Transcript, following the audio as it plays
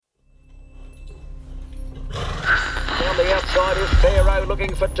inside is Pharaoh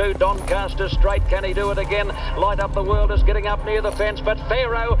looking for two. Doncaster straight. Can he do it again? Light Up the World is getting up near the fence, but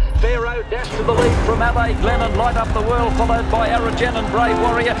Pharaoh dashed to the lead from Abbey Glen, and Light Up the World followed by Aragen and Brave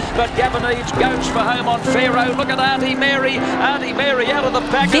Warrior, but Gavin Eads goes for home on Pharaoh. Look at Auntie Mary out of the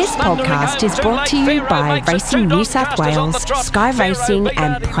pack. This podcast is brought to you by Racing New South Wales, Sky Racing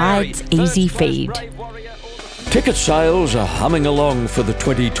and Pride's Easy Feed. Ticket sales are humming along for the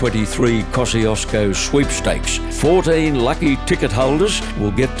 2023 Kosciuszko Sweepstakes. 14 lucky ticket holders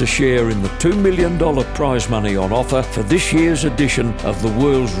will get to share in the $2 million prize money on offer for this year's edition of the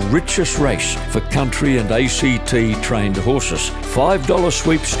world's richest race for country and ACT trained horses. $5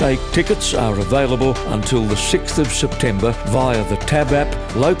 sweepstake tickets are available until the 6th of September via the Tab app,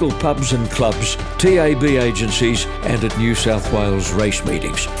 local pubs and clubs, TAB agencies and at New South Wales race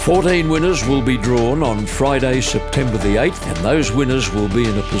meetings. 14 winners will be drawn on Friday, September the 8th, and those winners will be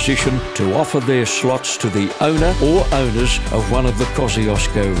in a position to offer their slots to the owner or owners of one of the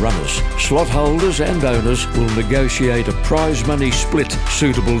Kosciuszko runners. Slot holders and owners will negotiate a prize money split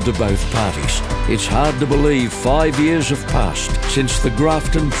suitable to both parties. It's hard to believe 5 years have passed since the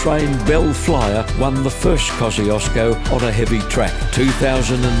Grafton-trained Bell Flyer won the first Kosciuszko on a heavy track.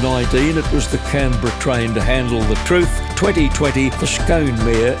 2019 it was the Canberra-trained Handle the Truth. 2020 the Scone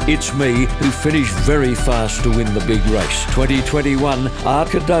mare It's Me, who finished very fast to win the big race. 2021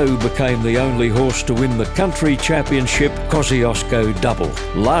 Arcado became the only horse to win the Country Championship Kosciuszko Double.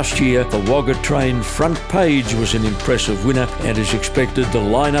 Last year the Wagga-trained Front Page was an impressive winner and is expected to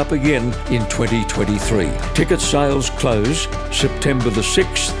line up again in 2023. Ticket sales close September the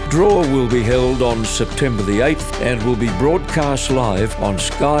 6th. Draw will be held on September the 8th and will be broadcast live on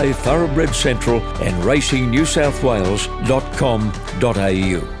Sky, Thoroughbred Central and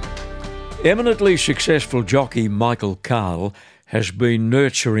RacingNewSouthWales.com.au. Eminently successful jockey Michael Cahill has been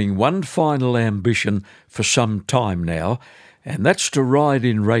nurturing one final ambition for some time now, and that's to ride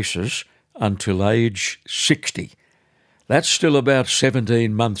in races until age 60. That's still about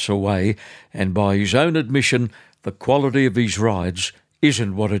 17 months away, and by his own admission, the quality of his rides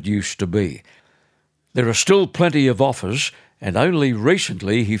isn't what it used to be. There are still plenty of offers, and only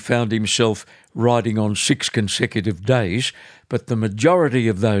recently he found himself riding on 6 consecutive days, but the majority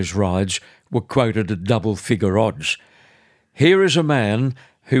of those rides were quoted at double-figure odds. Here is a man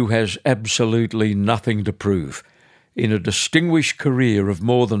who has absolutely nothing to prove. In a distinguished career of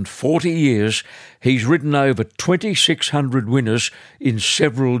more than 40 years, he's ridden over 2,600 winners in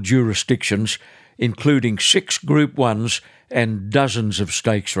several jurisdictions, including 6 Group 1s and dozens of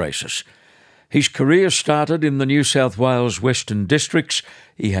stakes races. His career started in the New South Wales Western Districts.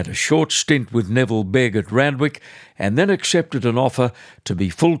 He had a short stint with Neville Begg at Randwick and then accepted an offer to be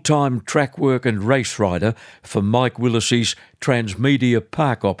full-time track work and race rider for Mike Willesee's Transmedia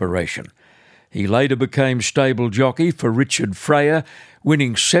Park operation. He later became stable jockey for Richard Freyer,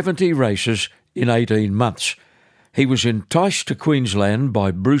 winning 70 races in 18 months. He was enticed to Queensland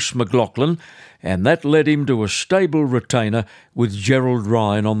by Bruce McLachlan, and that led him to a stable retainer with Gerald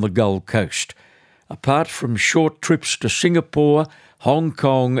Ryan on the Gold Coast. Apart from short trips to Singapore, Hong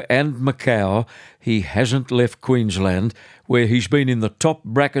Kong and Macau, he hasn't left Queensland, where he's been in the top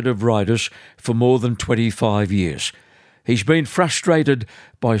bracket of riders for more than 25 years. He's been frustrated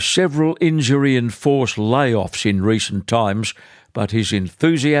by several injury-enforced layoffs in recent times, but his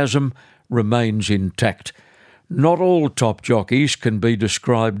enthusiasm remains intact. Not all top jockeys can be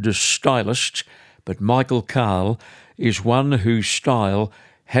described as stylists, but Michael Cahill is one whose style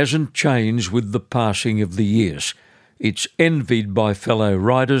hasn't changed with the passing of the years. It's envied by fellow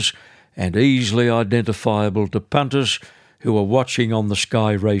riders and easily identifiable to punters who are watching on the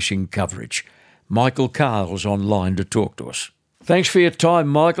Sky Racing coverage. Michael Cahill's online to talk to us. Thanks for your time,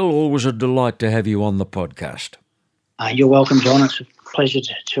 Michael. Always a delight to have you on the podcast. You're welcome, John. It's a pleasure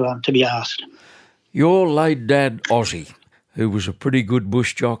to be asked. Your late dad, Ossie, who was a pretty good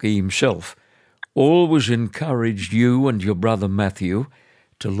bush jockey himself, always encouraged you and your brother Matthew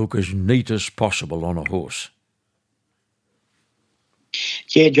to look as neat as possible on a horse.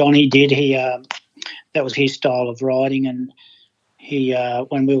 Yeah, John, he did. That was his style of riding, and he,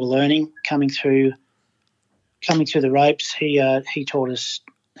 when we were learning, coming through the ropes, he taught us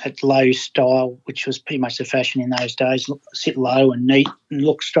at low style, which was pretty much the fashion in those days. Sit low and neat and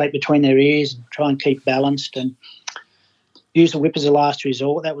look straight between their ears and try and keep balanced and use the whip as a last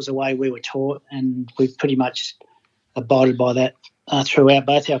resort. That was the way we were taught, and we've pretty much abided by that throughout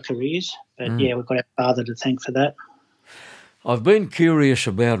both our careers. But yeah, we've got our father to thank for that. I've been curious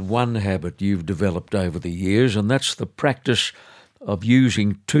about one habit you've developed over the years, and that's the practice of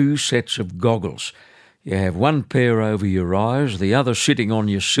using 2 sets of goggles. You have one pair over your eyes, the other sitting on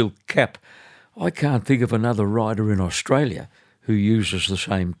your silk cap. I can't think of another rider in Australia who uses the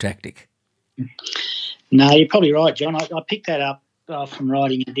same tactic. No, you're probably right, John. I picked that up from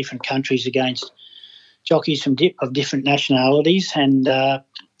riding in different countries against jockeys of different nationalities, and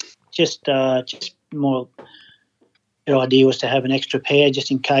just more. The idea was to have an extra pair just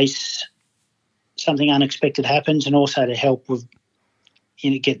in case something unexpected happens, and also to help with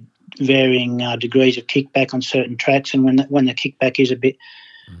get varying degrees of kickback on certain tracks. And when the kickback is a bit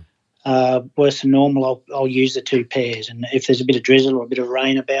worse than normal, I'll use the two pairs. And if there's a bit of drizzle or a bit of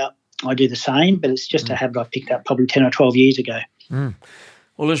rain about, I do the same. But it's just a habit I picked up probably 10 or 12 years ago.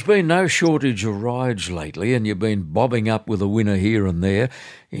 Well, there's been no shortage of rides lately, and you've been bobbing up with a winner here and there,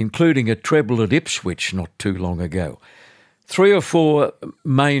 including a treble at Ipswich not too long ago. 3 or 4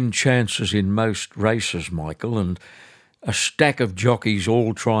 main chances in most races, Michael, and a stack of jockeys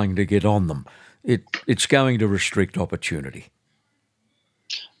all trying to get on them. It's going to restrict opportunity.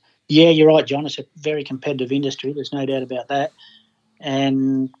 Yeah, you're right, John. It's a very competitive industry. There's no doubt about that.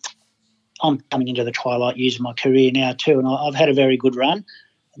 And I'm coming into the twilight years of my career now too, and I've had a very good run.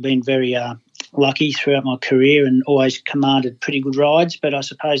 I've been very lucky throughout my career and always commanded pretty good rides, but I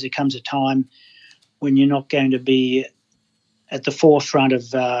suppose there comes a time when you're not going to be at the forefront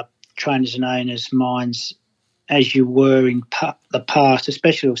of trainers and owners' minds as you were in the past,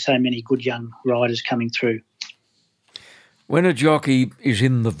 especially with so many good young riders coming through. When a jockey is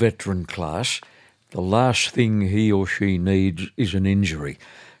in the veteran class, the last thing he or she needs is an injury,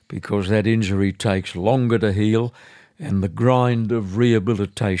 because that injury takes longer to heal and the grind of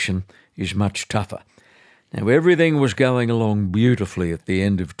rehabilitation is much tougher. Now, everything was going along beautifully at the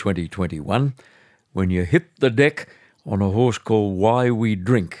end of 2021 when you hit the deck on a horse called Why We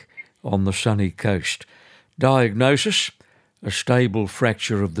Drink on the sunny coast. Diagnosis: a stable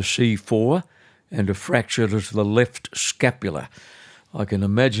fracture of the C4 and a fracture to the left scapula. I can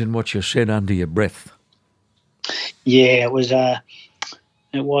imagine what you said under your breath. Yeah, it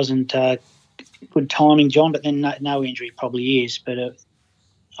wasn't good timing, John, but then no injury probably is. But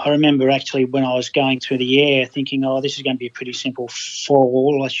I remember actually when I was going through the air thinking, this is going to be a pretty simple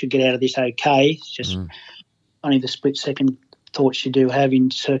fall. I should get out of this okay. It's just only the split-second thoughts you do have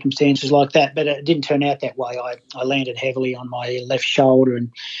in circumstances like that. But it didn't turn out that way. I landed heavily on my left shoulder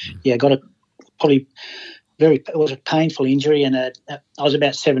and, got it was a painful injury, and I was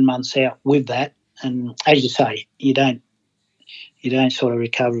about 7 months out with that. And as you say, you don't sort of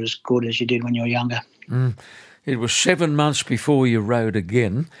recover as good as you did when you were younger. It was 7 months before you rode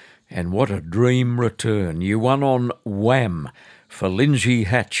again, and what a dream return. You won on Wham for Lindsay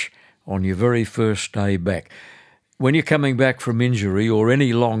Hatch on your very first day back. When you're coming back from injury or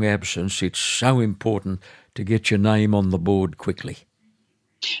any long absence, it's so important to get your name on the board quickly.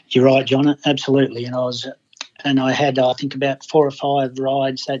 You're right, John, absolutely. And I had, I think, about 4 or 5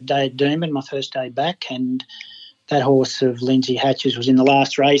 rides that day at Doomben, my first day back, and that horse of Lindsay Hatch's was in the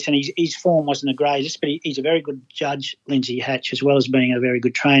last race, and his form wasn't the greatest, but he's a very good judge, Lindsay Hatch, as well as being a very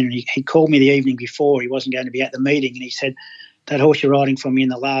good trainer. And he called me the evening before. He wasn't going to be at the meeting, and he said, that horse you're riding for me in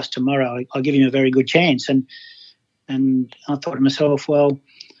the last tomorrow, I'll give him a very good chance. And I thought to myself, well,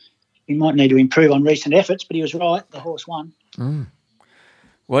 he might need to improve on recent efforts, but he was right. The horse won.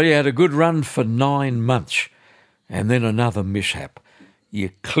 Well, you had a good run for 9 months, and then another mishap.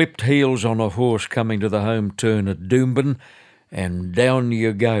 You clipped heels on a horse coming to the home turn at Doomben, and down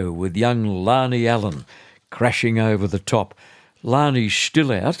you go with young Lani Allen crashing over the top. Lani's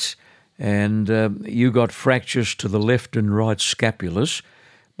still out, and you got fractures to the left and right scapulas,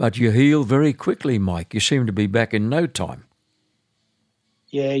 but you heal very quickly, Mike. You seem to be back in no time.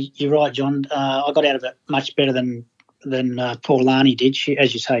 Yeah, you're right, John. I got out of it much better than poor Lani did. She,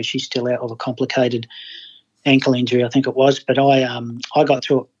 as you say, she's still out of a complicated ankle injury, I think it was. But I got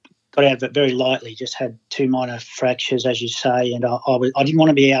through it, got out of it very lightly. Just had 2 minor fractures, as you say, and I didn't want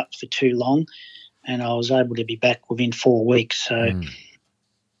to be out for too long, and I was able to be back within 4 weeks. So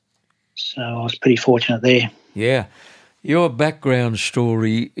I was pretty fortunate there. Yeah. Your background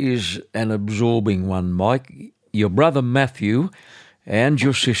story is an absorbing one, Mike. Your brother Matthew and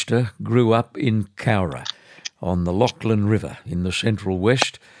your sister grew up in Cowra on the Lachlan River in the Central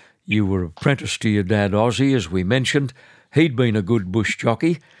West. You were apprenticed to your dad, Ossie, as we mentioned. He'd been a good bush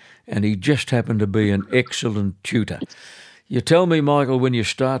jockey, and he just happened to be an excellent tutor. You tell me, Michael, when you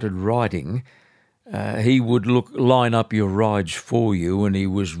started riding, he would line up your rides for you, and he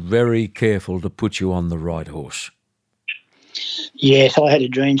was very careful to put you on the right horse. Yes, I had a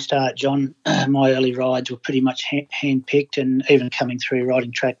dream start, John. My early rides were pretty much hand-picked, and even coming through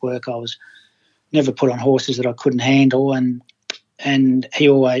riding track work, I was never put on horses that I couldn't handle. And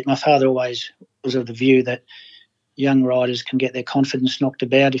my father always was of the view that young riders can get their confidence knocked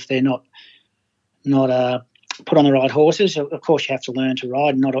about if they're not put on the right horses. Of course, you have to learn to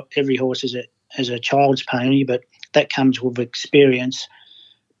ride. Not every horse is a child's pony, but that comes with experience,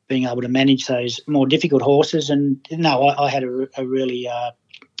 being able to manage those more difficult horses. And no, I had a really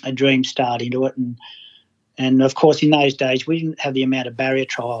a dream start into it, and of course in those days we didn't have the amount of barrier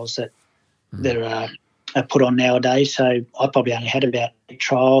trials that are put on nowadays. So I probably only had about 8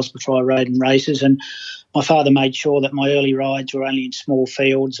 trials before I rode in races, and my father made sure that my early rides were only in small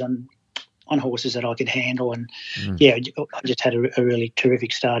fields and on horses that I could handle. And I just had a really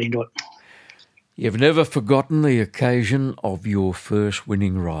terrific start into it. You've never forgotten the occasion of your first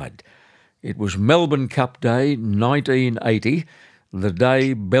winning ride. It was Melbourne Cup Day 1980, the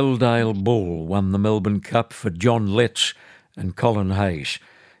day Belledale Bull won the Melbourne Cup for John Letts and Colin Hayes.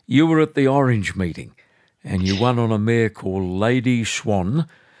 You were at the Orange meeting and you won on a mare called Lady Swan,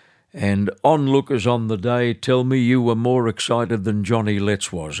 and onlookers on the day tell me you were more excited than Johnny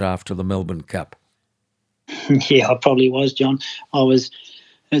Letts was after the Melbourne Cup. Yeah, I probably was, John.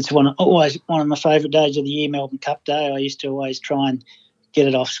 It's one of my favourite days of the year, Melbourne Cup Day. I used to always try and get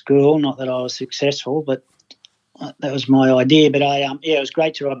it off school. Not that I was successful, but that was my idea. But it was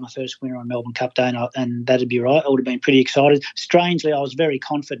great to ride my first winner on Melbourne Cup Day, and that'd be right. I would have been pretty excited. Strangely, I was very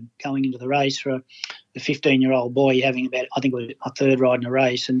confident going into the race for a 15-year-old boy having I think it was my third ride in a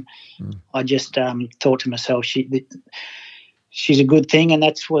race, and I just thought to myself, she's a good thing, and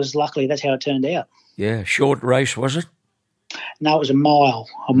luckily that's how it turned out. Yeah, short race, was it? No, it was a mile.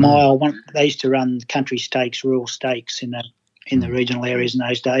 Mile. They used to run country stakes, rural stakes in the regional areas in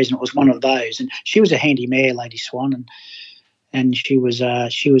those days, and it was one of those. And she was a handy mare, Lady Swan, and she was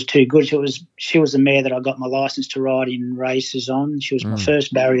too good. She was the mare that I got my licence to ride in races on. She was my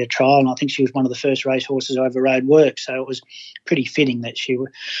first barrier trial, and I think she was one of the first race horses I ever rode work. So it was pretty fitting that she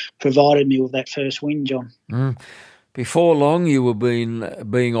provided me with that first win, John. Before long, you were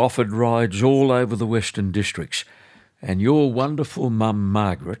being offered rides all over the Western Districts, and your wonderful mum,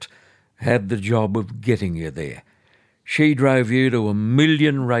 Margaret, had the job of getting you there. She drove you to 1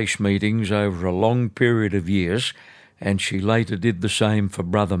 million race meetings over a long period of years, and she later did the same for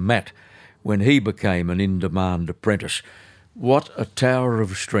brother Matt when he became an in-demand apprentice. What a tower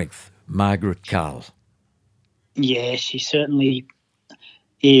of strength, Margaret Cahill. Yeah, she certainly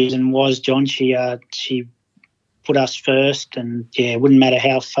is and was, John. She put us first, and it wouldn't matter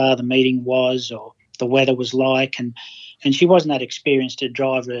how far the meeting was or the weather was like, and she wasn't that experienced a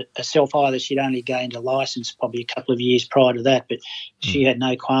driver herself either. She'd only gained a licence probably a couple of years prior to that, but she had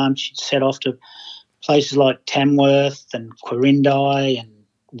no qualms. She'd set off to places like Tamworth and Quirindi and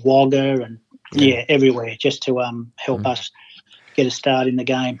Wagga and everywhere just to help us get a start in the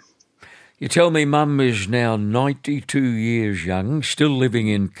game. You tell me Mum is now 92 years young, still living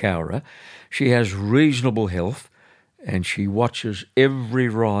in Cowra. She has reasonable health and she watches every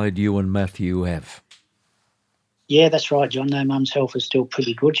ride you and Matthew have. Yeah, that's right, John. No, Mum's health is still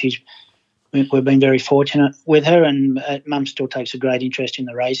pretty good. We've been very fortunate with her, and Mum still takes a great interest in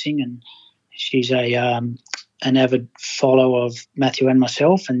the racing, and she's an avid follower of Matthew and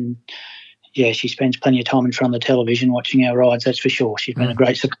myself, and she spends plenty of time in front of the television watching our rides, that's for sure. She's been a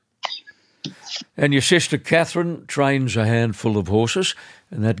great support. And your sister Kathryn trains a handful of horses,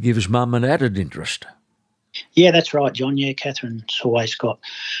 and that gives Mum an added interest. Yeah, that's right, John. Yeah, Kathryn's always got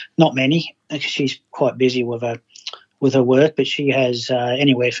not many. She's quite busy with her work, but she has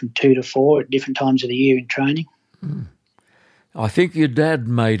anywhere from 2 to 4 at different times of the year in training. I think your dad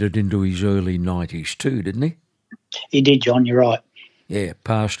made it into his early 90s too, didn't he? He did, John, you're right. Yeah,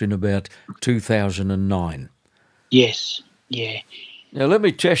 passed in about 2009. Yes, yeah. Now, let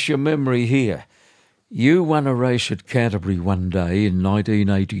me test your memory here. You won a race at Canterbury one day in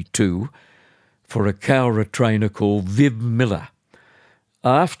 1982 for a Cowra trainer called Viv Miller.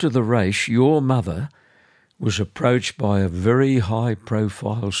 After the race, your mother was approached by a very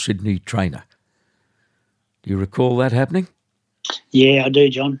high-profile Sydney trainer. Do you recall that happening? Yeah, I do,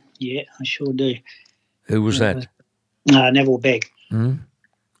 John. Yeah, I sure do. Who was that? Neville Begg.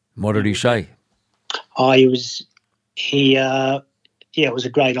 What did he say? It was a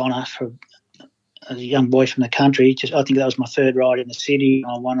great honour for a young boy from the country. I think that was my third ride in the city.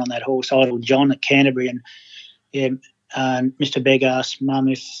 I won on that horse, Idle John, at Canterbury, and Mr. Begg asked Mum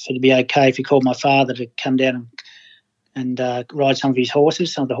if it'd be okay if he called my father to come down and ride some of his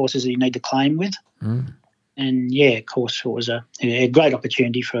horses, some of the horses that he need to claim with. And, of course, it was a great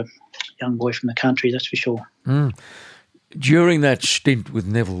opportunity for a young boy from the country, that's for sure. During that stint with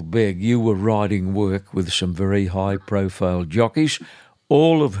Neville Begg, you were riding work with some very high-profile jockeys,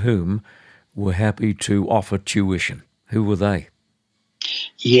 all of whom were happy to offer tuition. Who were they?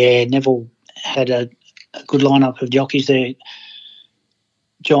 Yeah, Neville had a good lineup of jockeys there.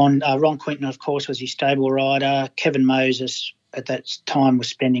 John, Ron Quinton, of course, was his stable rider. Kevin Moses at that time was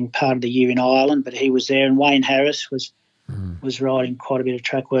spending part of the year in Ireland, but he was there. And Wayne Harris was riding quite a bit of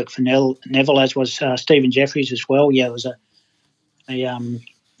track work for Neville, as was Stephen Jeffries as well. Yeah, it was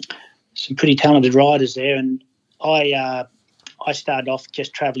some pretty talented riders there. And I started off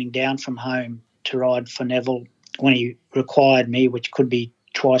just travelling down from home to ride for Neville when he required me, which could be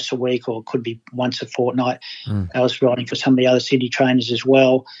twice a week or could be once a fortnight. I was riding for some of the other city trainers as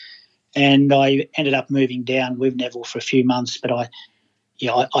well. And I ended up moving down with Neville for a few months, but I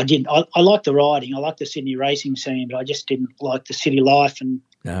liked the riding. I liked the Sydney racing scene, but I just didn't like the city life. And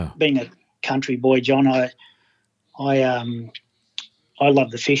being a country boy, John, I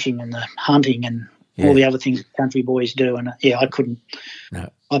love the fishing and the hunting and all the other things country boys do. And I couldn't. No.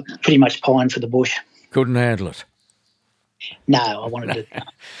 I pretty much pined for the bush. Couldn't handle it. No, I wanted to.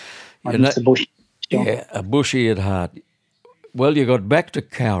 I miss the bush. John. Yeah, a bushy at heart. Well, you got back to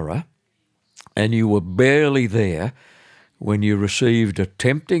Cowra, and you were barely there when you received a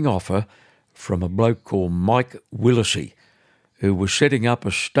tempting offer from a bloke called Mike Willesee, who was setting up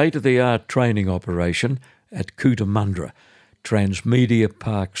a state-of-the-art training operation at Cootamundra, Transmedia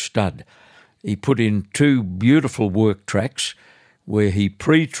Park Stud. He put in 2 beautiful work tracks where he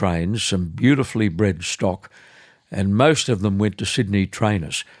pre-trained some beautifully bred stock, and most of them went to Sydney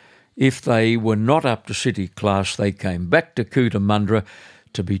trainers. If they were not up to city class, they came back to Cootamundra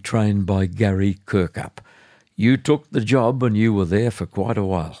to be trained by Gary Kirkup. You took the job and you were there for quite a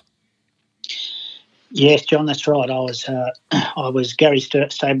while. Yes, John, that's right. I was Gary's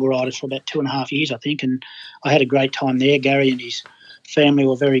stable rider for about 2.5 years, I think, and I had a great time there. Gary and his family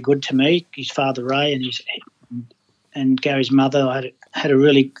were very good to me. His father Ray and Gary's mother. I had a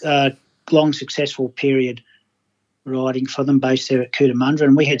really long, successful period riding for them based there at Cootamundra,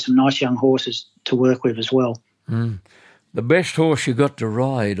 and we had some nice young horses to work with as well. The best horse you got to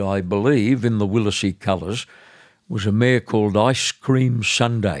ride, I believe, in the Willesee colours, was a mare called Ice Cream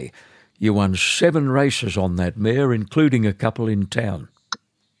Sunday. You won 7 races on that mare, including a couple in town.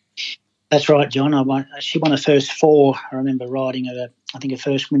 That's right, John. She won the first 4. I remember riding her. I think her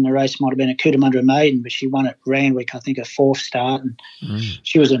first win in the race might have been a Cootamundra maiden, but she won at Randwick, I think, her 4th start. And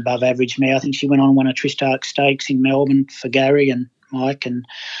she was an above average mare. I think she went on and won a Tristark Stakes in Melbourne for Gary and Mike, and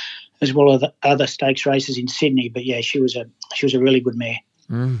as well as other stakes races in Sydney. But yeah, she was a really good mare.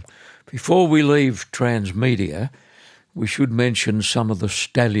 Before we leave Transmedia, we should mention some of the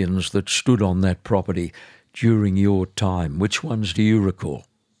stallions that stood on that property during your time. Which ones do you recall?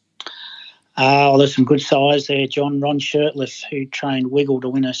 There's some good size there, John. Ron Shirtliff, who trained Wiggle to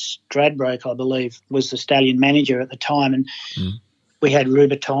win a Stradbroke, I believe, was the stallion manager at the time. And we had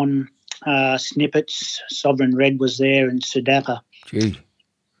Rubiton, Snippets, Sovereign Red was there, and Sudappa. Gee,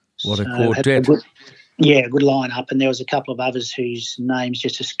 what a quartet. Good line-up. And there was a couple of others whose names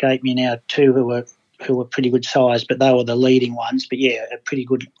just escape me now too, who were pretty good size, but they were the leading ones. But yeah, a pretty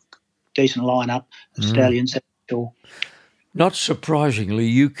good, decent line-up of stallions. Not surprisingly,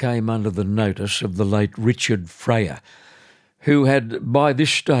 you came under the notice of the late Richard Freyer, who had by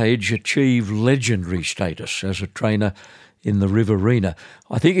this stage achieved legendary status as a trainer in the Riverina.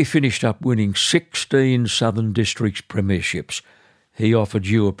 I think he finished up winning 16 Southern Districts premierships. He offered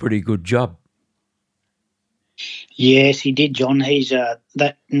you a pretty good job. Yes, he did, John. He's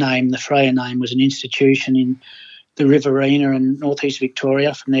that name, the Freyer name, was an institution in the Riverina and northeast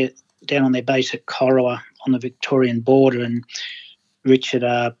Victoria, from there down on their base at Corowa on the Victorian border. And Richard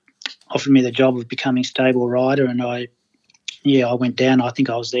offered me the job of becoming stable rider, and I went down. I think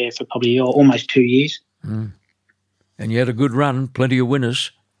I was there for probably almost 2 years. And you had a good run, plenty of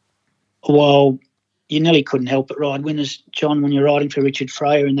winners. Well, you nearly couldn't help but ride winners, John, when you're riding for Richard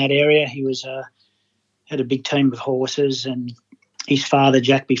Freyer in that area. He was had a big team of horses, and his father,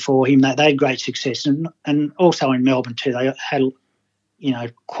 Jack, before him, they had great success. And also in Melbourne too, they had,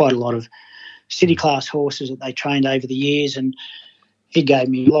 quite a lot of city class horses that they trained over the years, and he gave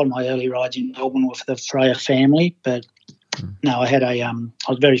me a lot of my early rides in Melbourne with the Freyer family. But no, I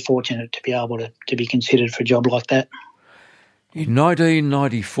was very fortunate to be able to be considered for a job like that. In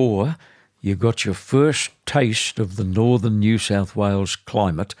 1994, you got your first taste of the northern New South Wales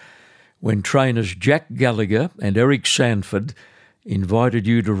climate when trainers Jack Gallagher and Eric Sanford invited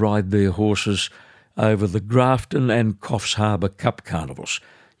you to ride their horses over the Grafton and Coffs Harbour Cup carnivals.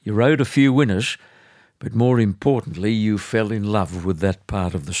 You rode a few winners, but more importantly, you fell in love with that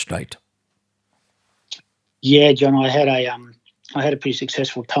part of the state. Yeah, John, I had a pretty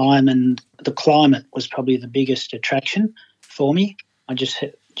successful time, and the climate was probably the biggest attraction for me. I just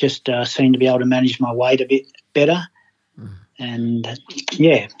seemed to be able to manage my weight a bit better, and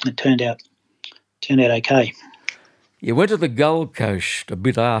it turned out okay. You went to the Gold Coast a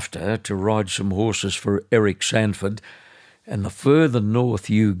bit after to ride some horses for Eric Sanford, and the further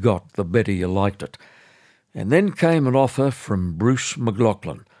north you got, the better you liked it. And then came an offer from Bruce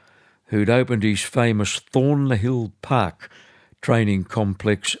McLachlan, who'd opened his famous Thornhill Park training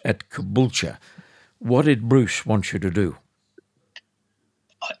complex at Caboolture. What did Bruce want you to do?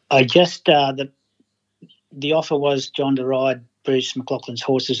 I just, the offer was, John, to ride Bruce McLachlan's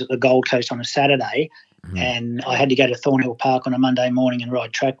horses at the Gold Coast on a Saturday, and I had to go to Thornhill Park on a Monday morning and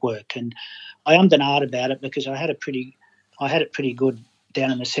ride track work. And I ummed and ahed about it because I had it pretty good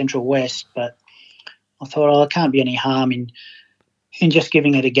down in the Central West, but I thought, there can't be any harm in just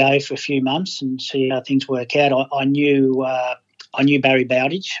giving it a go for a few months and see how things work out. I knew Barry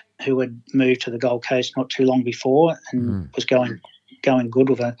Bowditch, who had moved to the Gold Coast not too long before and was going good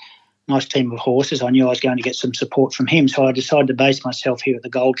with a nice team of horses. I knew I was going to get some support from him, so I decided to base myself here at the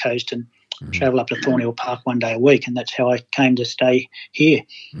Gold Coast and travel up to Thornhill Park one day a week, and that's how I came to stay here.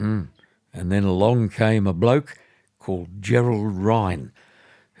 And then along came a bloke called Gerald Ryan,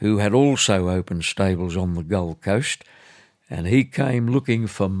 who had also opened stables on the Gold Coast, and he came looking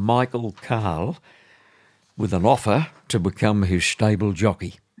for Michael Cahill with an offer to become his stable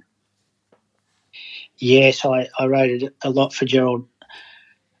jockey. Yes, I rode a lot for Gerald,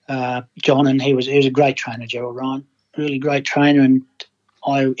 John, and he was a great trainer, Gerald Ryan, really great trainer, and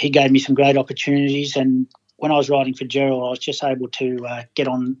he gave me some great opportunities. And when I was riding for Gerald, I was just able to get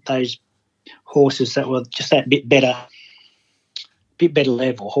on those horses that were just that bit better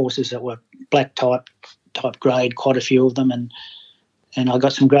level, horses that were black type grade, quite a few of them, and I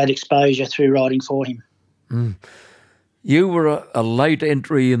got some great exposure through riding for him. You were a late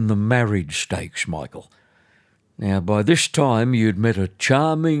entry in the marriage stakes, Michael. Now, by this time, you'd met a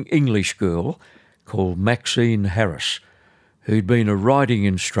charming English girl called Maxine Harris, who'd been a riding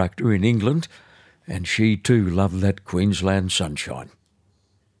instructor in England, and she too loved that Queensland sunshine.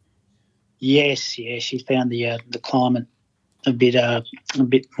 Yes, she found the climate a bit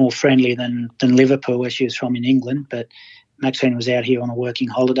more friendly than Liverpool, where she was from in England. But Maxine was out here on a working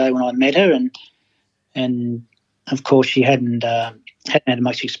holiday when I met her, and of course she hadn't had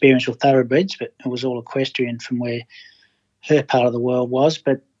much experience with thoroughbreds, but it was all equestrian from where her part of the world was.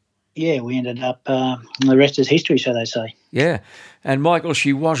 But yeah, we ended up, the rest is history, so they say. Yeah, and Michael,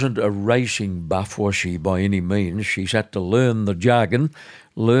 she wasn't a racing buff, was she, by any means? She's had to learn the jargon,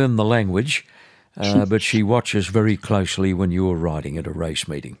 learn the language, but she watches very closely when you're riding at a race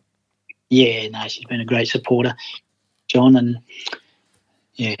meeting. Yeah, no, she's been a great supporter, John, and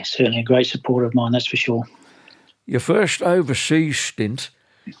yeah, certainly a great supporter of mine, that's for sure. Your first overseas stint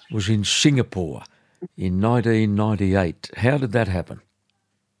was in Singapore in 1998. How did that happen?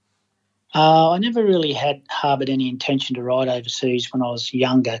 I never really had harboured any intention to ride overseas when I was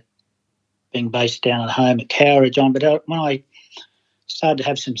younger, being based down at home at Cowra, John. But when I started to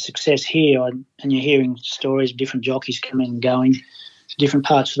have some success here, and you're hearing stories of different jockeys coming and going to different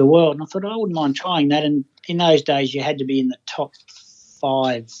parts of the world, and I thought I wouldn't mind trying that. And in those days, you had to be in the top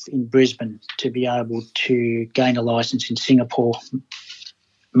 5 in Brisbane to be able to gain a licence in Singapore,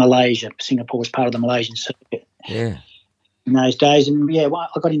 Malaysia. Singapore was part of the Malaysian circuit. Yeah. In those days, and yeah,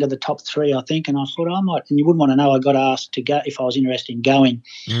 I got into the top 3, I think, and I thought I might. And you wouldn't want to know, I got asked to go if I was interested in going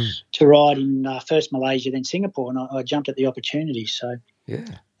to ride in first Malaysia, then Singapore, and I jumped at the opportunity. So yeah,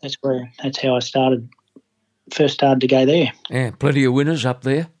 that's how I first started to go there. Yeah, plenty of winners up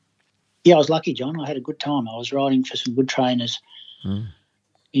there. Yeah, I was lucky, John. I had a good time. I was riding for some good trainers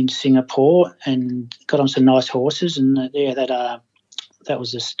in Singapore and got on some nice horses, and that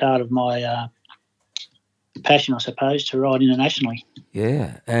was the start of my passion, I suppose, to ride internationally.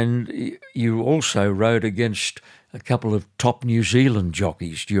 Yeah, and you also rode against a couple of top New Zealand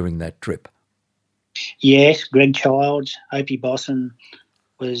jockeys during that trip. Yes, Greg Childs, Opie Bosson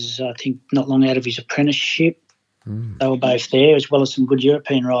was, I think, not long out of his apprenticeship. They were both there, as well as some good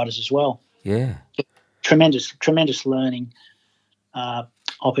European riders as well. Yeah. Tremendous learning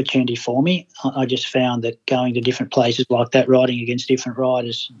opportunity for me. I just found that going to different places like that, riding against different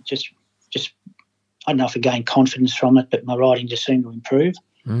riders, just I don't know if I gained confidence from it, but my riding just seemed to improve.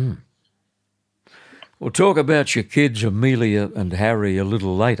 We'll talk about your kids, Amelia and Harry, a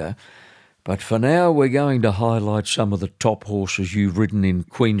little later, but for now we're going to highlight some of the top horses you've ridden in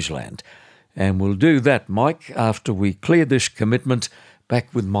Queensland, and we'll do that, Mike, after we clear this commitment.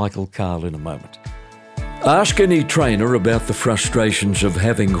 Back with Michael Cahill in a moment. Ask any trainer about the frustrations of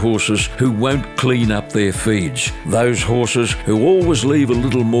having horses who won't clean up their feeds. Those horses who always leave a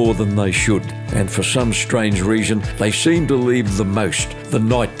little more than they should. And for some strange reason, they seem to leave the most the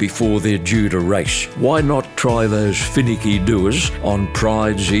night before they're due to race. Why not try those finicky doers on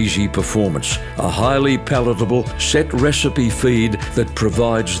Pride's Easy Performance, a highly palatable set recipe feed that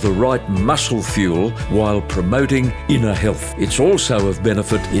provides the right muscle fuel while promoting inner health. It's also of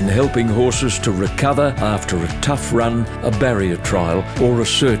benefit in helping horses to recover after a tough run, a barrier trial or a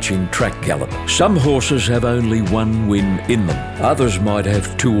searching track gallop. Some horses have only one win in them. Others might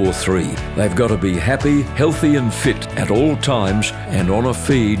have 2 or 3. They've got to be happy, healthy and fit at all times and on a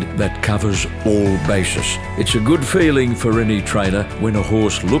feed that covers all bases. It's a good feeling for any trainer when a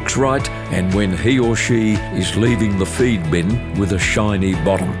horse looks right and when he or she is leaving the feed bin with a shiny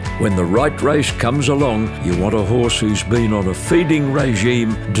bottom. When the right race comes along, you want a horse who's been on a feeding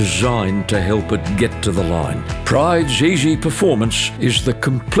regime designed to help it get to the line. Pride's Easy Performance is the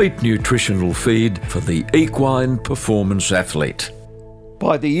complete nutritional feed for the equine performance athlete.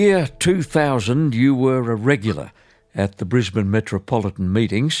 By the year 2000, you were a regular at the Brisbane Metropolitan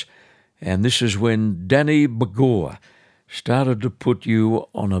meetings, and this is when Danny Bagor started to put you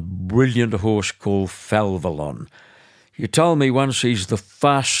on a brilliant horse called Falvelon. You told me once he's the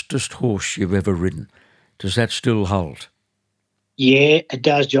fastest horse you've ever ridden. Does that still hold? Yeah, it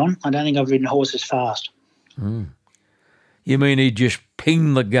does, John. I don't think I've ridden horses fast. You mean he'd just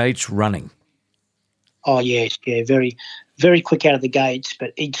ping the gates running? Oh, yes, yeah, very, very quick out of the gates,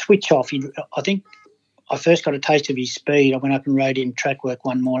 but he'd switch off. I think I first got a taste of his speed. I went up and rode him track work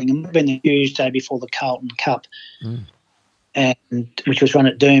one morning. It might have been the Tuesday before the Carlton Cup, which was run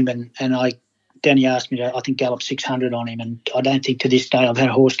at Doomben, and Danny asked me to, I think, gallop 600 on him, and I don't think to this day I've had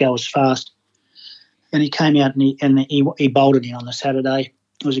a horse go as fast. And he came out and he bolted in on the Saturday.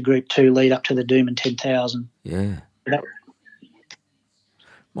 It was a Group 2 lead up to the Doomben 10,000. Yeah.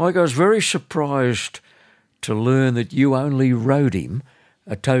 Mike, I was very surprised to learn that you only rode him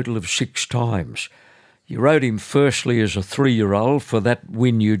a total of 6 times. You rode him firstly as a 3-year-old for that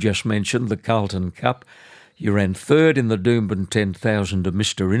win you just mentioned, the Carlton Cup. You ran 3rd in the Doomben 10,000 to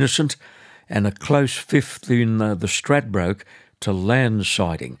Mr. Innocent and a close 5th in the Stradbroke to Land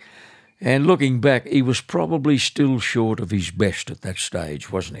Sighting. And looking back, he was probably still short of his best at that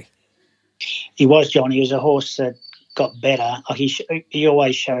stage, wasn't he? He was, John. He was a horse that got better. He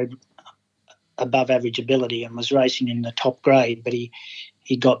always showed above average ability and was racing in the top grade, but he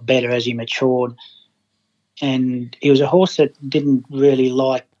got better as he matured. And he was a horse that didn't really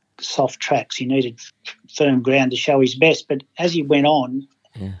like soft tracks. He needed firm ground to show his best. But as he went on,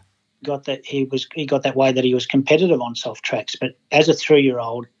 he got that way that he was competitive on soft tracks. But as a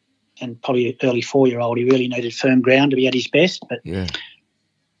 3-year-old and probably early 4-year-old, he really needed firm ground to be at his best. But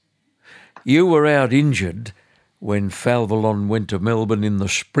you were out injured when Falvelon went to Melbourne in the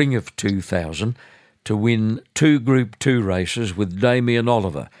spring of 2000 to win 2 Group 2 races with Damien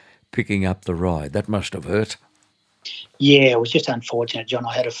Oliver picking up the ride. That must have hurt. Yeah, it was just unfortunate, John.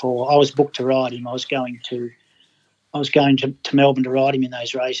 I had a fall. I was booked to ride him. I was going to Melbourne to ride him in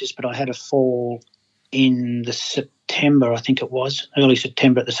those races, but I had a fall in the September, I think it was, early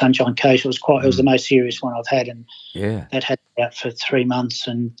September at the Sunshine Coast. It was the most serious one I've had, and that had me out for 3 months.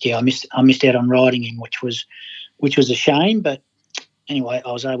 And I missed out on riding him, which was a shame. But anyway,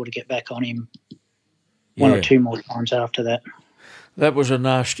 I was able to get back on him one or 2 more times after that. That was a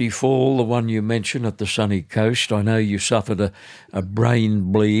nasty fall, the one you mentioned at the Sunny Coast. I know you suffered a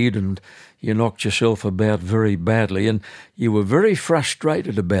brain bleed and you knocked yourself about very badly, and you were very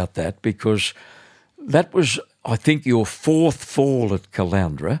frustrated about that because that was, I think, your 4th fall at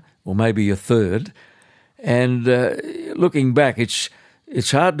Cootamundra, or maybe your 3rd. And looking back, it's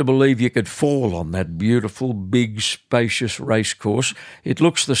hard to believe you could fall on that beautiful, big, spacious racecourse. It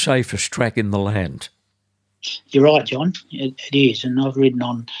looks the safest track in the land. You're right, John. It is, and I've ridden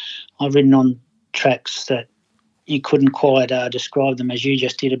on tracks that you couldn't quite describe them as you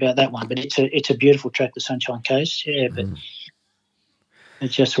just did about that one. But it's a beautiful track, the Sunshine Coast. Yeah, but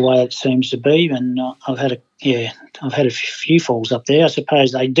it's just the way it seems to be. And I've had a few falls up there. I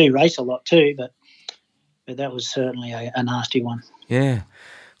suppose they do race a lot too, but that was certainly a nasty one. Yeah.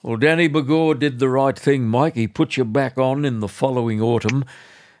 Well, Danny Bagor did the right thing, Mike. He put you back on in the following autumn.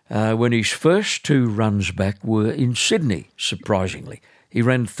 When his first 2 runs back were in Sydney, surprisingly. He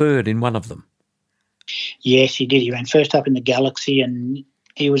ran 3rd in one of them. Yes, he did. He ran first up in the Galaxy, and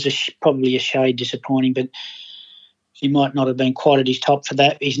he was probably a shade disappointing, but he might not have been quite at his top for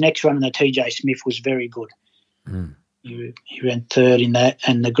that. His next run in the TJ Smith was very good. He ran 3rd in that,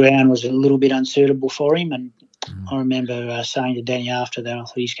 and the ground was a little bit unsuitable for him. And I remember saying to Danny after that, I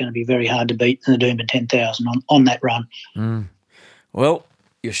thought he's going to be very hard to beat in the Doomben 10,000 on that run. Well,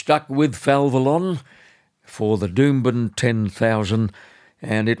 you stuck with Falvelon for the Doomben 10,000,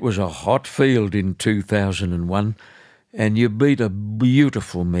 and it was a hot field in 2001. and you beat a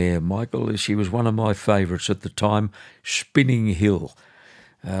beautiful mare, Michael. She was one of my favourites at the time, Spinning Hill.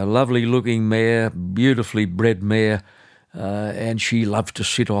 A lovely-looking mare, beautifully bred mare, and she loved to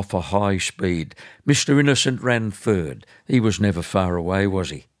sit off a high speed. Mr. Innocent ran third. He was never far away,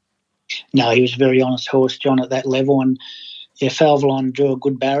 was he? No, he was a very honest horse, John, at that level. And yeah, Falvelon drew a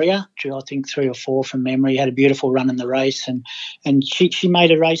good barrier, drew I think 3 or 4 from memory. He had a beautiful run in the race, and she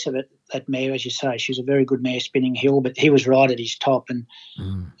made a race of it. That mare, as you say, she was a very good mare, Spinning Hill, but he was right at his top,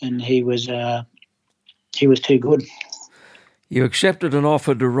 and he was too good. You accepted an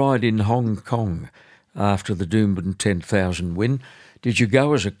offer to ride in Hong Kong after the Doomben 10,000 win. Did you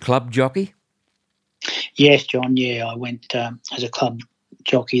go as a club jockey? Yes, John. Yeah, I went as a club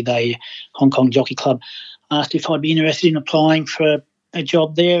jockey. The Hong Kong Jockey Club asked if I'd be interested in applying for a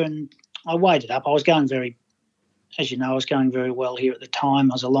job there, and I weighed it up. I was going very well here at the time.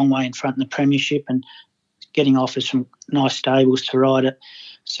 I was a long way in front in the premiership and getting offers from nice stables to ride at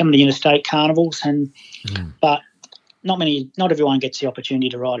some of the interstate carnivals, but not everyone gets the opportunity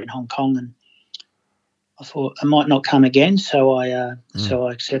to ride in Hong Kong, and I thought I might not come again, so I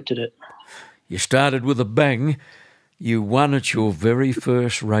accepted it. You started with a bang. You won at your very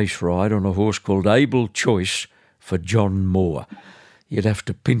first race ride on a horse called Able Choice for John Moore. You'd have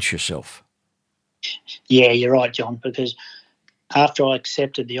to pinch yourself. Yeah, you're right, John, because after I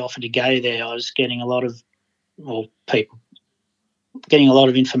accepted the offer to go there, I was getting a lot of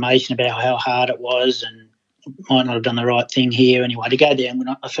information about how hard it was and might not have done the right thing here. Anyway, to go there and win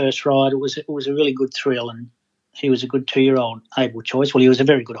my first ride, it was a really good thrill, and he was a good 2-year-old Able Choice. Well, he was a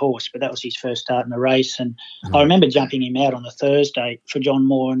very good horse, but that was his first start in the race, and I remember jumping him out on the Thursday for John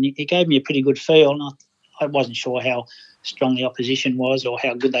Moore, and he gave me a pretty good feel, and I wasn't sure how strong the opposition was or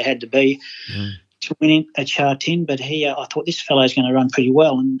how good they had to be to win at Sha Tin, but I thought this fellow's going to run pretty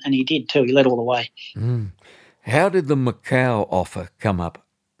well, and he did too. He led all the way. How did the Macau offer come up?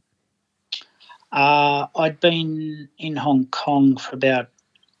 I'd been in Hong Kong for about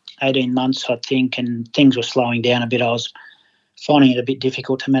 18 months, I think, and things were slowing down a bit. I was finding it a bit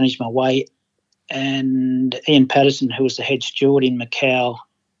difficult to manage my weight, and Ian Patterson, who was the head steward in Macau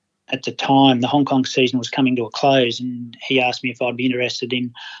at the time, the Hong Kong season was coming to a close, and he asked me if I'd be interested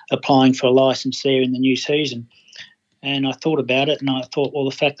in applying for a licence there in the new season. And I thought about it, and I thought, well,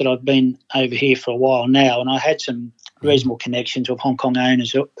 the fact that I've been over here for a while now, and I had some reasonable connections with Hong Kong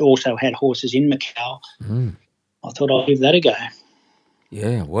owners who also had horses in Macau, I thought I'd give that a go.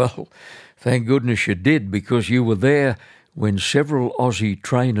 Yeah, well, thank goodness you did, because you were there when several Aussie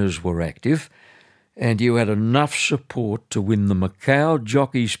trainers were active, and you had enough support to win the Macau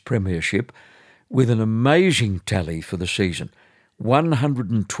Jockeys Premiership with an amazing tally for the season,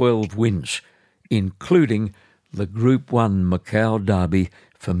 112 wins, including the Group 1 Macau Derby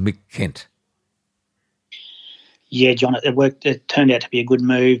for Mick Kent. Yeah, John, it turned out to be a good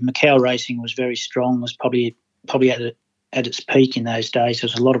move. Macau racing was very strong, was probably at its peak in those days. There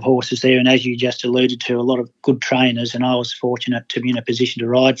was a lot of horses there, and as you just alluded to, a lot of good trainers, and I was fortunate to be in a position to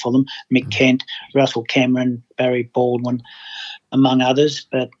ride for them. Mick Kent, Russell Cameron, Barry Baldwin, among others.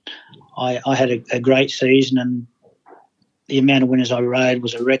 But I had a great season, and the amount of winners I rode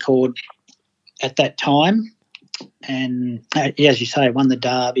was a record at that time. And as you say, won the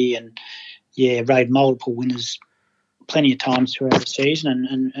Derby and, rode multiple winners plenty of times throughout the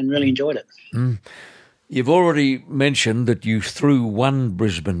season and really enjoyed it. You've already mentioned that you threw one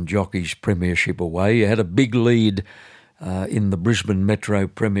Brisbane Jockeys Premiership away. You had a big lead in the Brisbane Metro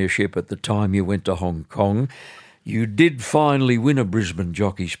Premiership at the time you went to Hong Kong. You did finally win a Brisbane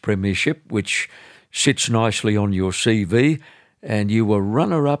Jockeys Premiership, which sits nicely on your CV, and you were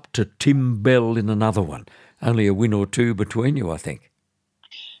runner-up to Tim Bell in another one. Only a win or two between you, I think.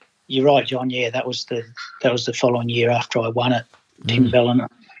 You're right, John. Yeah, that was the following year after I won it.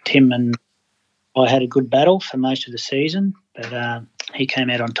 Tim and I had a good battle for most of the season, but he came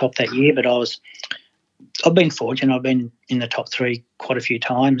out on top that year. But I've been fortunate. I've been in the top 3 quite a few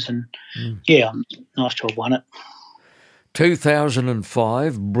times, and nice to have won it.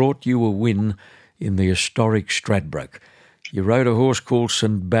 2005 brought you a win in the historic Stradbroke. You rode a horse called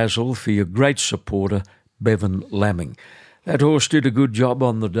St Basil for your great supporter, Bevan Laming. That horse did a good job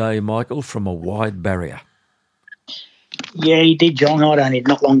on the day, Michael, from a wide barrier. Yeah, he did, John. I'd only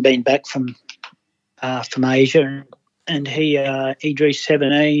not long been back from Asia, and he drew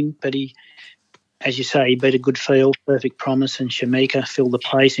 17, but he, as you say, he beat a good field. Perfect Promise and Shamika filled the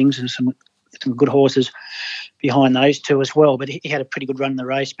placings, and some good horses behind those two as well. But he had a pretty good run in the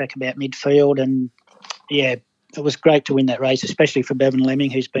race back about midfield, and it was great to win that race, especially for Bevan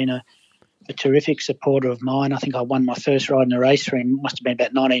Laming, who's been a a terrific supporter of mine. I think I won my first ride in a race for him, must have been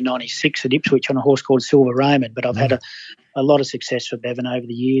about 1996 at Ipswich on a horse called Silver Raymond, but I've had a lot of success for Bevan over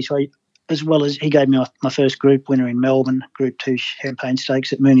the years. As well as he gave me my first group winner in Melbourne, Group 2 Champagne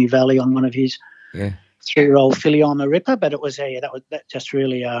Stakes at Moonee Valley on one of his 3-year-old filly I'm a Ripper, but it was it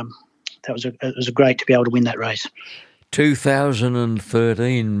was great to be able to win that race.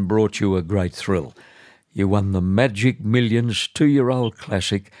 2013 brought you a great thrill. You won the Magic Millions 2-year-old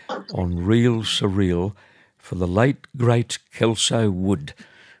classic on Real Surreal for the late, great Kelso Wood.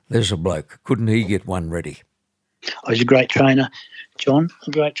 There's a bloke. Couldn't he get one ready? I was a great trainer, John,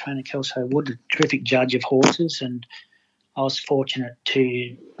 a great trainer, Kelso Wood, a terrific judge of horses, and I was fortunate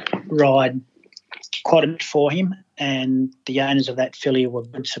to ride quite a bit for him, and the owners of that filly were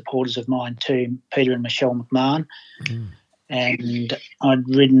good supporters of mine too, Peter and Michelle McMahon. And I'd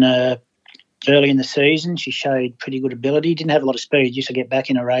ridden her early in the season. She showed pretty good ability, didn't have a lot of speed, used to get back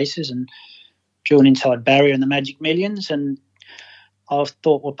in her races, and drew an inside barrier in the Magic Millions, and I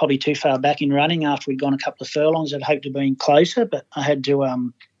thought we're probably too far back in running after we'd gone a couple of furlongs. I'd hoped to have been closer, but I had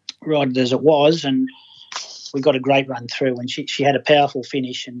to ride it as it was, and we got a great run through, and she had a powerful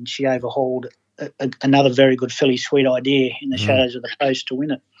finish, and she overhauled another very good filly, Sweet Idea, in the shadows of the post to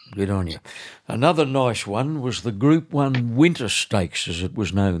win it. Good on you. Another nice one was the Group 1 Winter Stakes, as it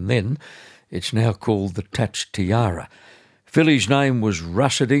was known then. It's now called the Tatts Tiara. Filly's name was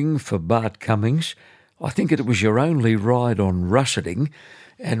Russetting for Bart Cummings. I think it was your only ride on Russetting,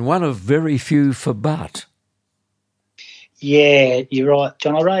 and one of very few for Bart. Yeah, you're right,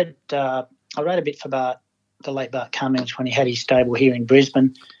 John. I rode a bit for Bart, the late Bart Cummings, when he had his stable here in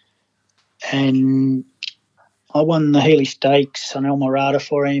Brisbane, and I won the Healy Stakes on Almirada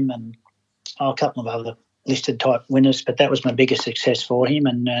for him, and a couple of other listed type winners, but that was my biggest success for him,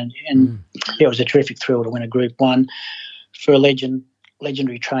 and it was a terrific thrill to win a Group 1 for a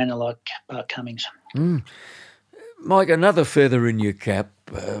legendary trainer like Bart Cummings. Mike, another feather in your cap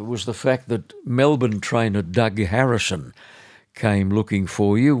was the fact that Melbourne trainer Doug Harrison came looking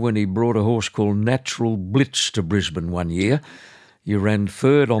for you when he brought a horse called Natural Blitz to Brisbane one year. You ran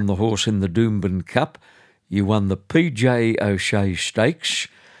third on the horse in the Doomben Cup. You won the PJ O'Shea Stakes.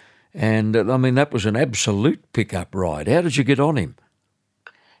 And, that was an absolute pick-up ride. How did you get on him?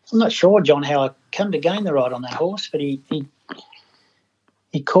 I'm not sure, John, how I come to gain the ride on that horse, but he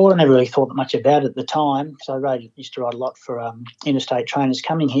called. I never really thought that much about it at the time, so I used to ride a lot for interstate trainers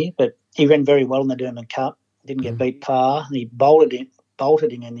coming here, but he ran very well in the Doomben Cup, didn't get beat far, and he bolted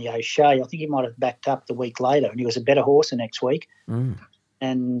him in the O'Shea. I think he might have backed up the week later, and he was a better horse the next week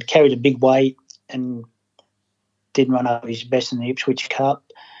and carried a big weight and didn't run up his best in the Ipswich Cup.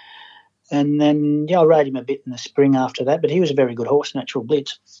 And then, I rode him a bit in the spring after that, but he was a very good horse, Natural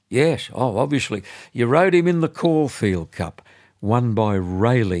Blitz. Yes, obviously. You rode him in the Caulfield Cup, won by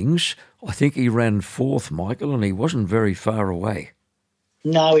Railings. I think he ran fourth, Michael, and he wasn't very far away.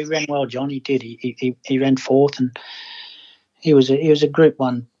 No, he ran well, John. He did. He ran fourth, and he was a Group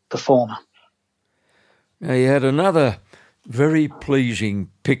 1 performer. Now, you had another very pleasing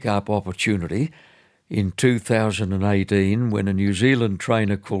pick-up opportunity in 2018 when a New Zealand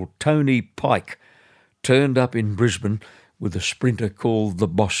trainer called Tony Pike turned up in Brisbane with a sprinter called the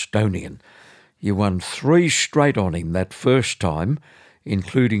Bostonian. You won 3 straight on him that first time,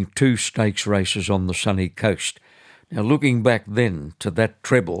 including 2 stakes races on the sunny coast. Now, looking back then to that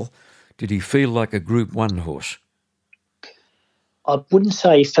treble, did he feel like a Group 1 horse? I wouldn't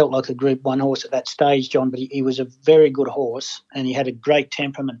say he felt like a Group 1 horse at that stage, John, but he was a very good horse, and he had a great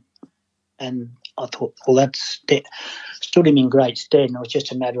temperament. And I thought, well, that stood him in great stead, and it was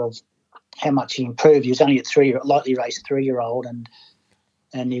just a matter of how much he improved. He was only a lightly raced 3-year-old,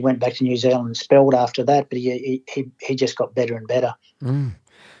 and he went back to New Zealand and spelled after that, but he just got better and better.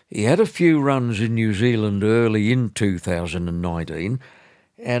 He had a few runs in New Zealand early in 2019,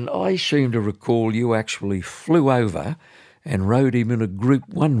 and I seem to recall you actually flew over and rode him in a Group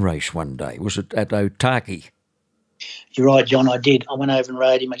 1 race one day. Was it at Otaki? You're right, John, I did. I went over and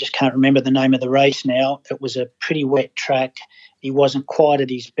rode him. I just can't remember the name of the race now. It was a pretty wet track. He wasn't quite at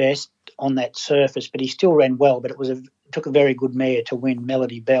his best on that surface, but he still ran well. But it took a very good mare to win,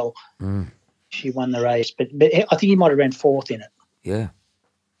 Melody Bell. She won the race. But I think he might have ran fourth in it. Yeah.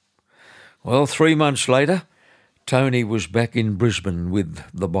 Well, 3 months later, Tony was back in Brisbane with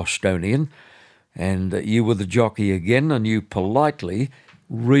the Bostonian, and you were the jockey again, and you politely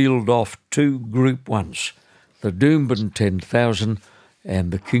reeled off 2 Group 1s. The Doomben 10,000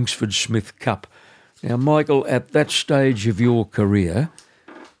 and the Kingsford Smith Cup. Now, Michael, at that stage of your career,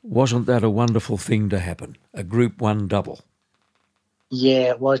 wasn't that a wonderful thing to happen, a Group 1 double?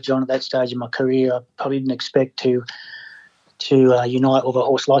 Yeah, it was, John. At that stage of my career, I probably didn't expect to unite with a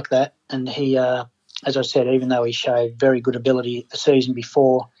horse like that. and he, as I said, even though he showed very good ability the season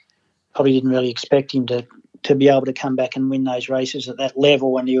before, probably didn't really expect him to be able to come back and win those races at that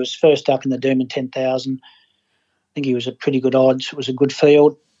level. When he was first up in the Doomben 10,000, I think he was at pretty good odds. It was a good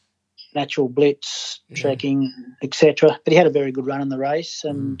field, Natural Blitz, trekking, etc. But he had a very good run in the race,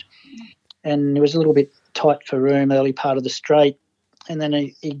 and it was a little bit tight for room early part of the straight, and then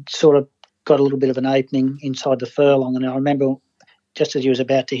he sort of got a little bit of an opening inside the furlong. And I remember just as he was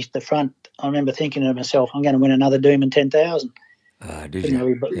about to hit the front, I remember thinking to myself, I'm going to win another Doomben 10,000. Did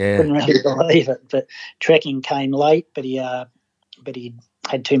you? Couldn't really believe it. But trekking came late, but he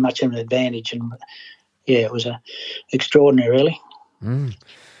had too much of an advantage, and it was extraordinary, really.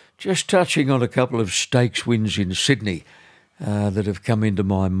 Just touching on a couple of stakes wins in Sydney that have come into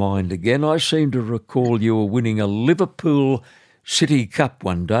my mind again. I seem to recall you were winning a Liverpool City Cup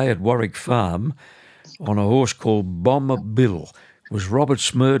one day at Warwick Farm on a horse called Bomber Bill. Was Robert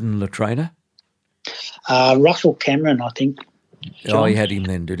Smurden the trainer? Russell Cameron, I think. John. Oh, he had him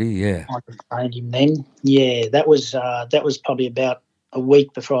then, did he? Yeah. I had him then. Yeah, that was probably about a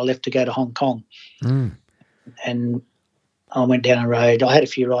week before I left to go to Hong Kong. And I went down a road. I had a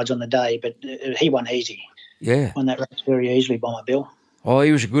few rides on the day, but he won easy. Yeah. Won that race very easily by my bill. Oh,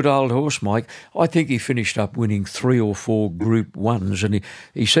 he was a good old horse, Mike. I think he finished up winning 3 or 4 Group 1s, and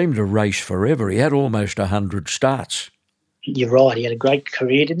he seemed to race forever. He had almost 100 starts. You're right. He had a great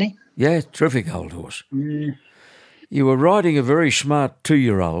career, didn't he? Yeah, terrific old horse. You were riding a very smart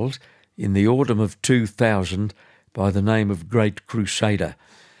 2-year-old in the autumn of 2000 by the name of Great Crusader.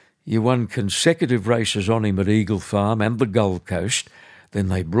 You won consecutive races on him at Eagle Farm and the Gold Coast. Then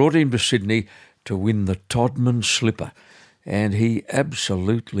they brought him to Sydney to win the Todman Slipper, and he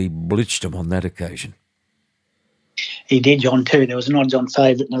absolutely blitzed him on that occasion. He did, John, too. There was an odds-on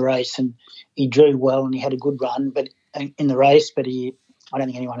favourite in the race, and he drew well and he had a good run but in the race, but I don't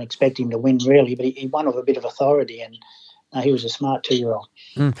think anyone expected him to win, really, but he won with a bit of authority, and he was a smart 2-year-old.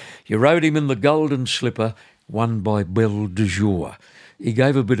 You rode him in the Golden Slipper, won by Belle de Jour. He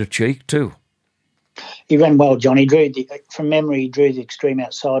gave a bit of cheek too. He ran well, John. He drew, from memory, he drew the extreme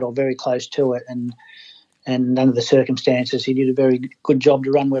outside or very close to it, and under the circumstances, he did a very good job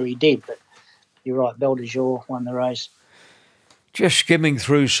to run where he did. But you're right, Belle de Jour won the race. Just skimming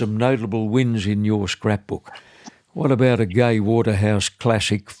through some notable wins in your scrapbook. What about a Gay Waterhouse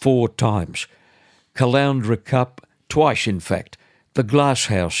Classic 4 times? Caloundra Cup twice, in fact. The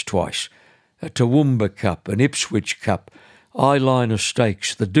Glasshouse twice. A Toowoomba Cup, an Ipswich Cup, Eyeliner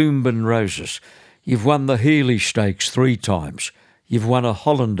Stakes, the Doomben Roses. You've won the Healy Stakes 3 times. You've won a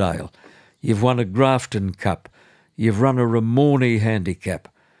Hollandale. You've won a Grafton Cup. You've run a Ramornie Handicap.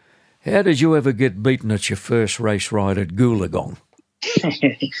 How did you ever get beaten at your first race ride at Gooloogong?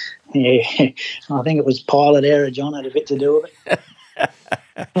 Yeah, I think it was pilot error, John, had a bit to do with it.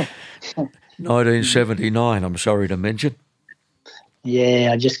 1979, I'm sorry to mention.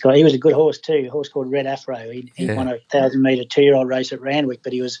 Yeah, he was a good horse too, a horse called Red Affro. He won a 1,000-metre 2-year-old race at Randwick,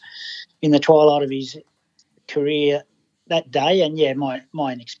 but he was in the twilight of his career that day, and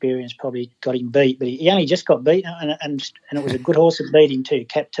my inexperience probably got him beat, but he only just got beat, and it was a good horse that beat him too,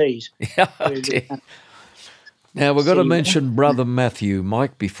 Cap Tees. Now, we've got to mention brother Matthew,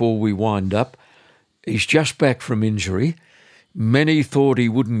 Mike, before we wind up. He's just back from injury. Many thought he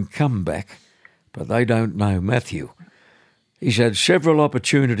wouldn't come back, but they don't know Matthew. He's had several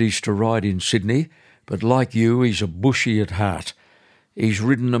opportunities to ride in Sydney, but like you, he's a bushy at heart. He's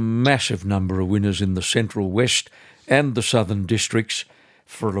ridden a massive number of winners in the Central West and the Southern Districts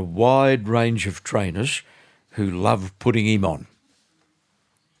for a wide range of trainers who love putting him on.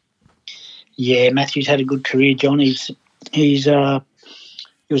 Yeah, Matthew's had a good career, John. He was a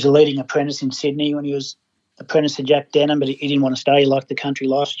leading apprentice in Sydney when he was apprentice to Jack Denham, but he didn't want to stay. He liked the country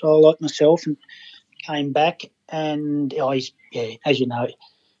lifestyle like myself, and came back. And as you know,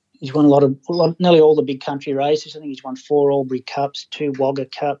 he's won nearly all the big country races. I think he's won 4 Albury Cups, 2 Wagga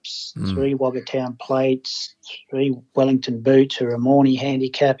Cups, 3 Wagga Town Plates, 3 Wellington Boots, a Ramornie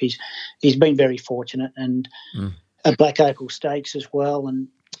Handicap. He's been very fortunate, and a Black Opal Stakes as well. And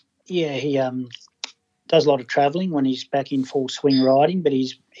he does a lot of travelling when he's back in full swing riding, but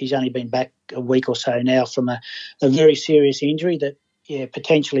he's only been back a week or so now from a very serious injury that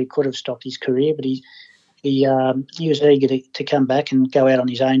potentially could have stopped his career, but he was eager to come back and go out on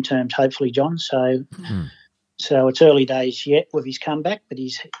his own terms, hopefully, John. So it's early days yet with his comeback, but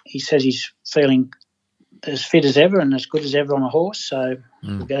he says he's feeling as fit as ever and as good as ever on a horse, so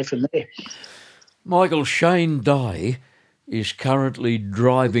we'll go from there. Michael, Shane Dye is currently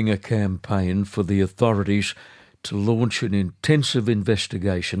driving a campaign for the authorities to launch an intensive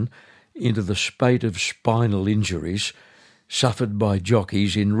investigation into the spate of spinal injuries suffered by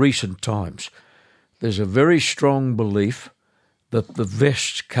jockeys in recent times. There's a very strong belief that the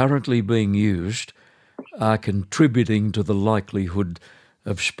vests currently being used are contributing to the likelihood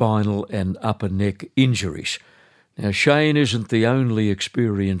of spinal and upper neck injuries. Now, Shane isn't the only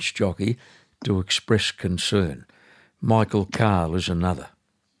experienced jockey to express concern. Michael Cahill is another.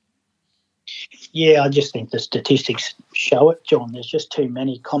 Yeah, I just think the statistics show it, John. There's just too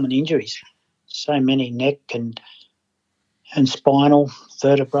many common injuries. So many neck and spinal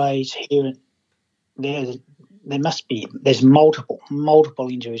vertebrae here and there. There's multiple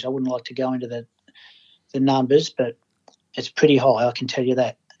injuries. I wouldn't like to go into the numbers, but it's pretty high, I can tell you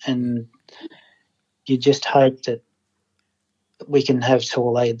that. And you just hope that we can have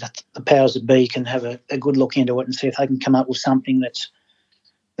the powers that be can have a good look into it and see if they can come up with something that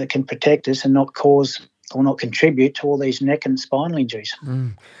can protect us and not cause or not contribute to all these neck and spinal injuries.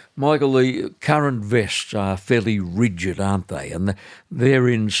 Michael, the current vests are fairly rigid, aren't they? And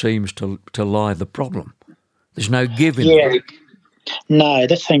therein seems to lie the problem. There's no give in them. No,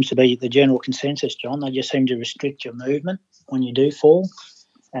 that seems to be the general consensus, John. They just seem to restrict your movement when you do fall.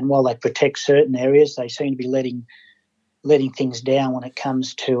 And while they protect certain areas, they seem to be letting things down when it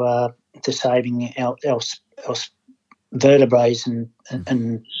comes to saving our vertebrae and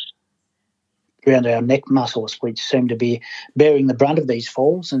around our neck muscles, which seem to be bearing the brunt of these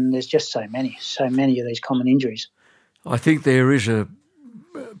falls. And there's just so many of these common injuries. I think there is a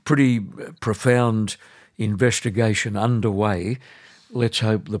pretty profound investigation underway. Let's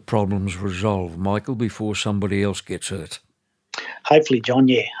hope the problem's resolved, Michael, before somebody else gets hurt. Hopefully, John,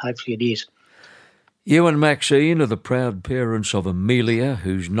 hopefully it is. You and Maxine are the proud parents of Amelia,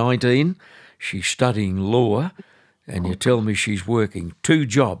 who's 19. She's studying law, and you tell me she's working 2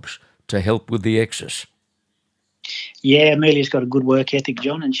 jobs to help with the excess. Yeah, Amelia's got a good work ethic,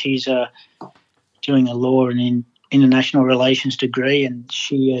 John, and she's doing a law and international relations degree, and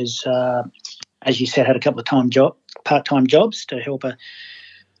she has, as you said, had a couple of part-time jobs to help her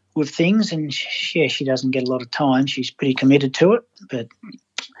with things, and she doesn't get a lot of time. She's pretty committed to it, but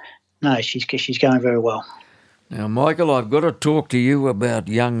no, she's going very well. Now, Michael, I've got to talk to you about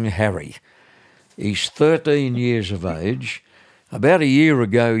young Harry. He's 13 years of age. About a year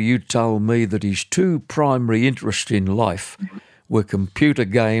ago, you told me that his 2 primary interests in life were computer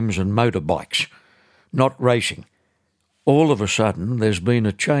games and motorbikes, not racing. All of a sudden, there's been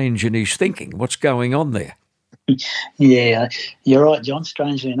a change in his thinking. What's going on there? Yeah, you're right, John.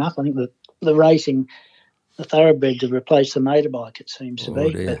 Strangely enough, I think the racing, the thoroughbred to replace the motorbike, it seems to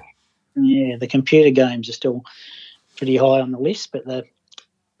be. Dear. But, yeah, the computer games are still pretty high on the list, but the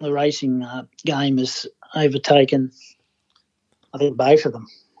racing game has overtaken, I think, both of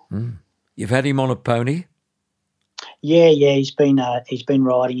them. You've had him on a pony? Yeah, he's been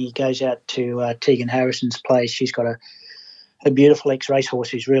riding. He goes out to Tegan Harrison's place. She's got a beautiful ex-racehorse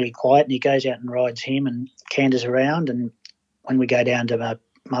who's really quiet, and he goes out and rides him and canters around. And when we go down to my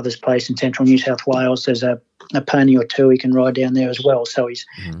mother's place in central New South Wales, there's a pony or 2 he can ride down there as well. So he's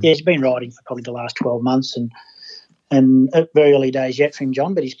been riding for probably the last 12 months and at very early days yet for him,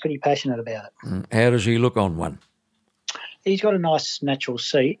 John, but he's pretty passionate about it. How does he look on one? He's got a nice natural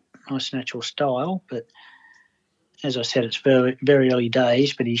seat, nice natural style, but as I said, it's very, very early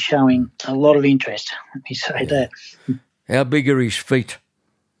days, but he's showing a lot of interest, let me say that. How big are his feet?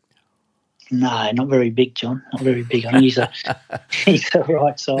 No, not very big, John. Not very big. I think he's the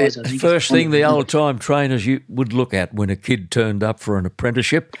right size. The first thing the old-time trainers would look at when a kid turned up for an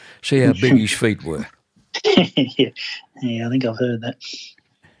apprenticeship, see how big his feet were. Yeah, I think I've heard that.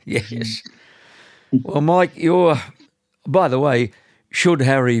 Yes. Well, Mike, by the way, should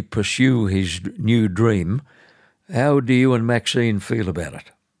Harry pursue his new dream, how do you and Maxine feel about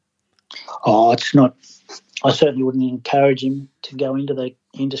it? Oh, it's not. I certainly wouldn't encourage him to go into the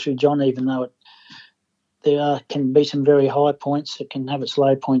industry, John, even though there can be some very high points. It can have its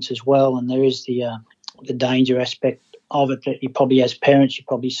low points as well, and there is the danger aspect of it that you probably, as parents, you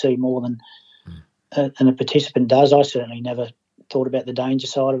probably see more than a participant does. I certainly never thought about the danger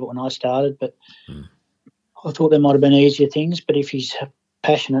side of it when I started, but I thought there might have been easier things. But if he's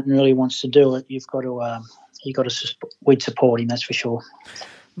passionate and really wants to do it, we'd support him, that's for sure.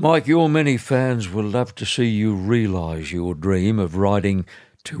 Mike, your many fans will love to see you realise your dream of riding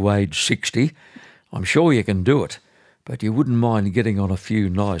to age 60. I'm sure you can do it, but you wouldn't mind getting on a few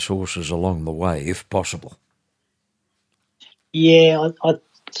nice horses along the way, if possible. Yeah,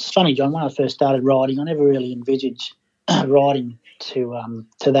 it's funny, John, when I first started riding, I never really envisaged riding to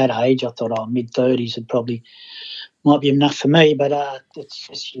that age. I thought, mid-30s would probably might be enough for me, but it's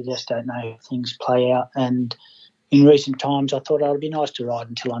just, you just don't know how things play out. And in recent times, I thought it'd be nice to ride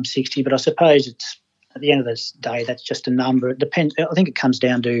until I'm 60, but I suppose it's at the end of this day, that's just a number. It depends. I think it comes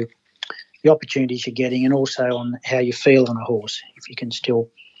down to the opportunities you're getting and also on how you feel on a horse. If you can still,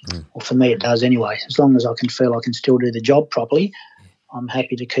 well, for me it does anyway, as long as I can feel I can still do the job properly, I'm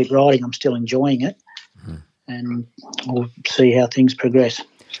happy to keep riding. I'm still enjoying it, and we'll see how things progress.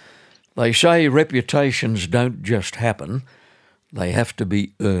 They say reputations don't just happen, they have to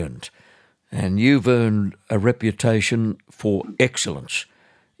be earned. And you've earned a reputation for excellence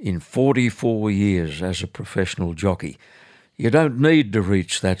in 44 years as a professional jockey. You don't need to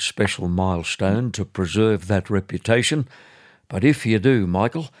reach that special milestone to preserve that reputation, but if you do,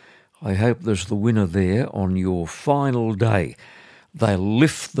 Michael, I hope there's the winner there on your final day. They'll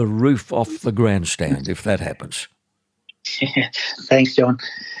lift the roof off the grandstand if that happens. Thanks, John.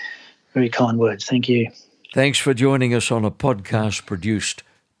 Very kind words. Thank you. Thanks for joining us on a podcast produced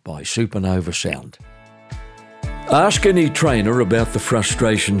by Supernova Sound. Ask any trainer about the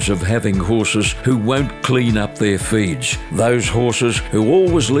frustrations of having horses who won't clean up their feeds. Those horses who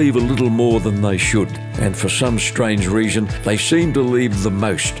always leave a little more than they should. And for some strange reason, they seem to leave the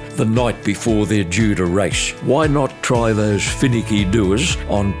most the night before they're due to race. Why not try those finicky doers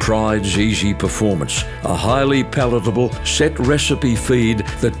on Pride's Easy Performance, a highly palatable set recipe feed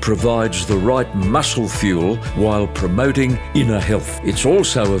that provides the right muscle fuel while promoting inner health. It's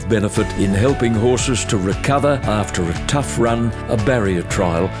also of benefit in helping horses to recover after a tough run, a barrier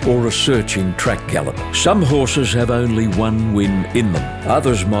trial, or a searching track gallop. Some horses have only one win in them.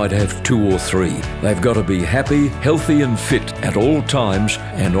 Others might have 2 or 3. They've got to be happy, healthy and fit at all times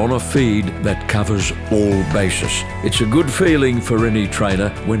and on a feed that covers all bases. It's a good feeling for any trainer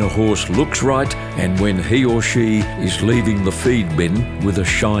when a horse looks right and when he or she is leaving the feed bin with a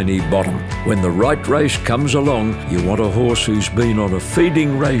shiny bottom. When the right race comes along, you want a horse who's been on a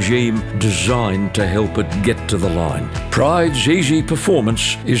feeding regime designed to help it get to the line. Pride's Easy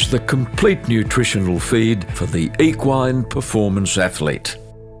Performance is the complete nutritional feed for the equine performance athlete.